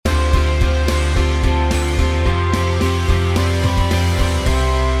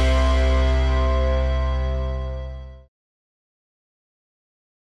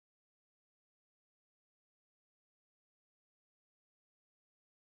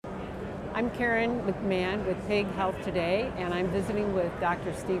I'm Karen McMahon with Pig Health Today, and I'm visiting with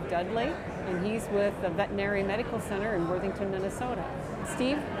Dr. Steve Dudley, and he's with the Veterinarian Medical Center in Worthington, Minnesota.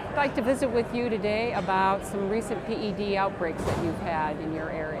 Steve, I'd like to visit with you today about some recent PED outbreaks that you've had in your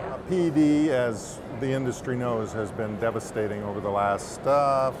area. PED, as the industry knows, has been devastating over the last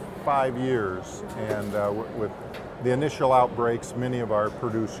 5 years, and with the initial outbreaks, many of our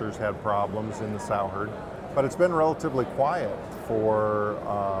producers had problems in the sow herd, but it's been relatively quiet for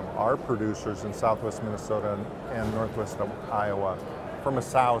our producers in southwest Minnesota and northwest of Iowa from a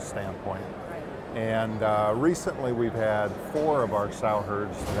sow standpoint. And recently we've had 4 of our sow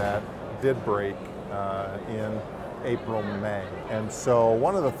herds that did break in April, May. And so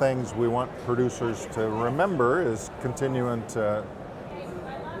one of the things we want producers to remember is continuing to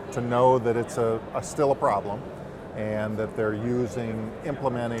know that it's still a problem, and that they're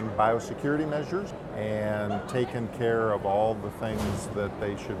implementing biosecurity measures and taking care of all the things that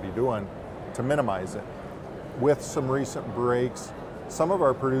they should be doing to minimize it. With some recent breaks, some of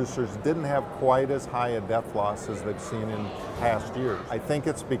our producers didn't have quite as high a death loss as they've seen in past years. I think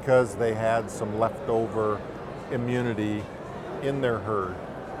it's because they had some leftover immunity in their herd.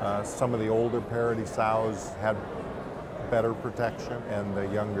 Some of the older parity sows had better protection, and the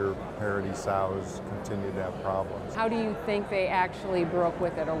younger parity sows continue to have problems. How do you think they actually broke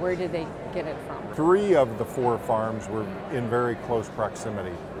with it, or where did they get it from? 3 of the 4 farms were in very close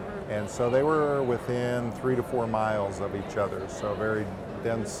proximity, and so they were within 3 to 4 miles of each other, so a very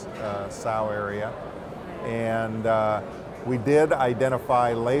dense sow area. And we did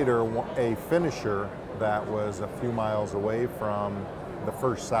identify later a finisher that was a few miles away from the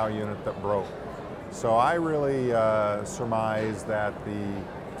first sow unit that broke. So I really surmise that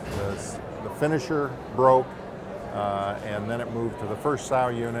the finisher broke, and then it moved to the first sow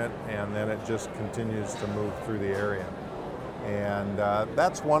unit, and then it just continues to move through the area. And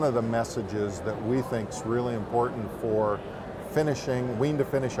that's one of the messages that we think is really important for wean to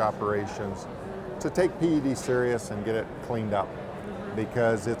finish operations, to take PED serious and get it cleaned up,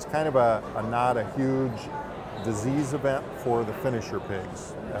 because it's kind of not a huge disease event for the finisher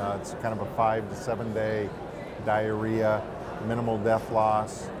pigs. It's kind of a 5 to 7 day diarrhea, minimal death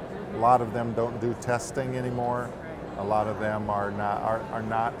loss. A lot of them don't do testing anymore. A lot of them are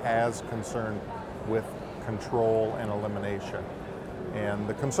not as concerned with control and elimination. And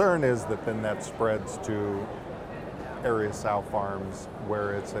the concern is that then that spreads to area sow farms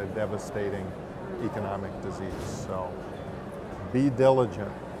where it's a devastating economic disease. So be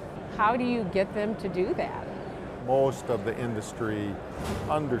diligent. How do you get them to do that? Most of the industry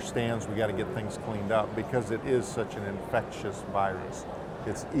understands we got to get things cleaned up because it is such an infectious virus.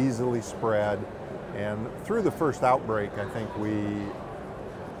 It's easily spread, and through the first outbreak, I think we,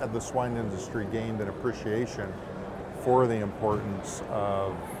 at the swine industry, gained an appreciation for the importance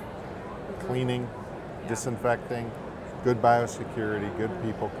of cleaning, disinfecting, good biosecurity, good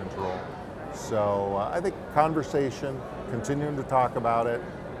people control. So I think conversation, continuing to talk about it,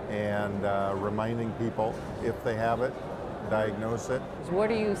 and reminding people, if they have it, diagnose it. What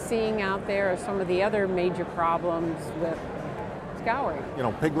are you seeing out there as some of the other major problems with scouring? You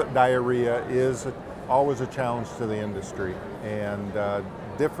know, piglet diarrhea is always a challenge to the industry, and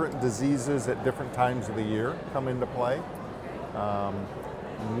different diseases at different times of the year come into play.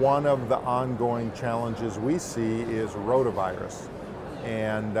 One of the ongoing challenges we see is rotavirus.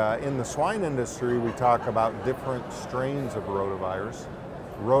 And in the swine industry, we talk about different strains of rotavirus.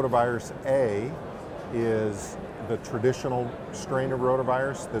 Rotavirus A is the traditional strain of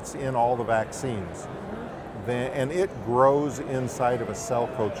rotavirus that's in all the vaccines. And it grows inside of a cell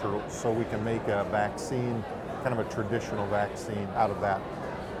culture, so we can make a vaccine, kind of a traditional vaccine out of that.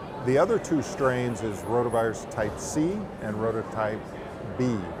 The other 2 strains is rotavirus type C and rotatype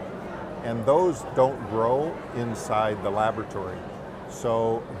B. And those don't grow inside the laboratory.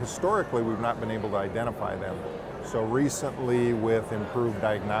 So historically, we've not been able to identify them. So recently, with improved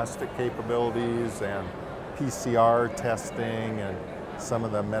diagnostic capabilities and PCR testing and some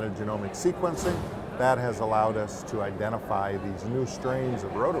of the metagenomic sequencing, that has allowed us to identify these new strains of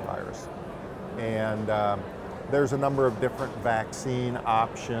rotavirus. And there's a number of different vaccine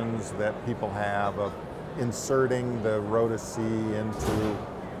options that people have of inserting the Rota-C into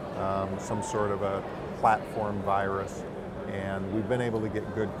some sort of a platform virus. And we've been able to get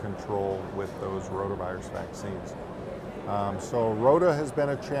good control with those rotavirus vaccines. So Rota has been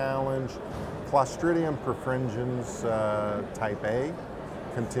a challenge. Clostridium perfringens type A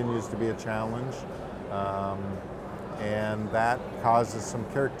continues to be a challenge. And that causes some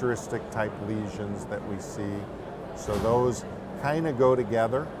characteristic type lesions that we see. So those kind of go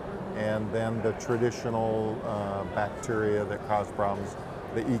together, and then the traditional bacteria that cause problems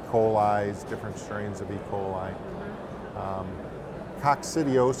the E. coli's, different strains of E. coli.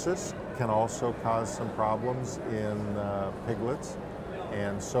 Coccidiosis can also cause some problems in piglets.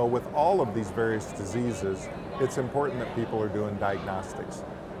 And so with all of these various diseases, it's important that people are doing diagnostics.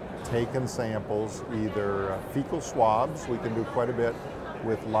 Taking samples, either fecal swabs, we can do quite a bit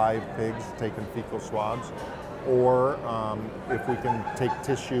with live pigs, taking fecal swabs, or if we can take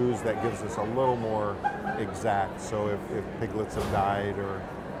tissues, that gives us a little more exact. So if piglets have died or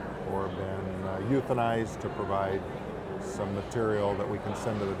been euthanized, to provide some material that we can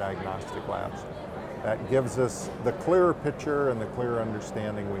send to the diagnostic labs. That gives us the clearer picture and the clearer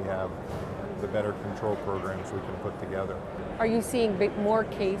understanding we have, the better control programs we can put together. Are you seeing more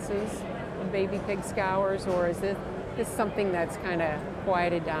cases of baby pig scours, or is this something that's kind of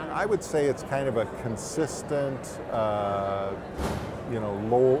quieted down? I would say it's kind of a consistent,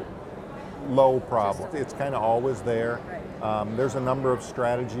 low problem. It's kind of always there. There's a number of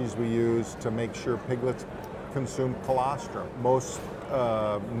strategies we use to make sure piglets consume colostrum. Most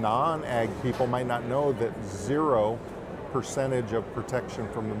non-ag people might not know that 0% of protection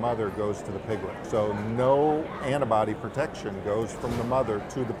from the mother goes to the piglet. So no antibody protection goes from the mother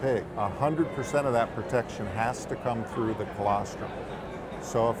to the pig. 100% of that protection has to come through the colostrum.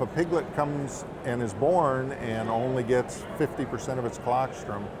 So if a piglet comes and is born and only gets 50% of its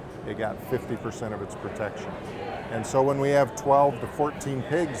colostrum, it got 50% of its protection. And so when we have 12 to 14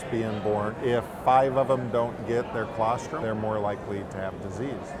 pigs being born, if 5 of them don't get their colostrum, they're more likely to have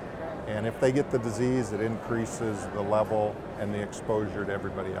disease. And if they get the disease, it increases the level and the exposure to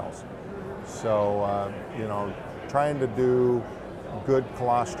everybody else. So, trying to do good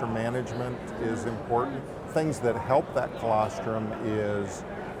colostrum management is important. Things that help that colostrum is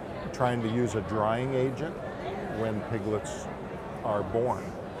trying to use a drying agent when piglets are born.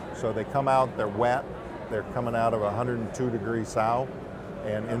 So they come out, they're wet, they're coming out of a 102-degree sow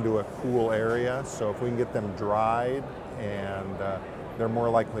and into a cool area. So if we can get them dried, and they're more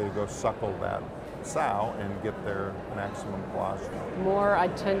likely to go suckle that sow and get their maximum colostrum. More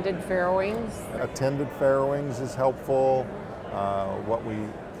attended farrowings? Attended farrowings is helpful.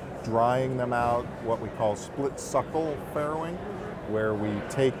 Drying them out, what we call split suckle farrowing, where we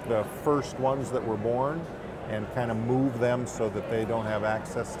take the first ones that were born and kind of move them so that they don't have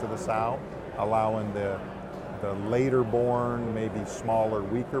access to the sow, allowing the later born, maybe smaller,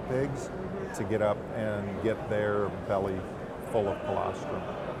 weaker pigs to get up and get their belly full of colostrum.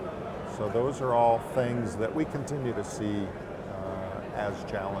 So those are all things that we continue to see as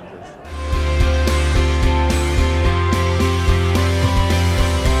challenges.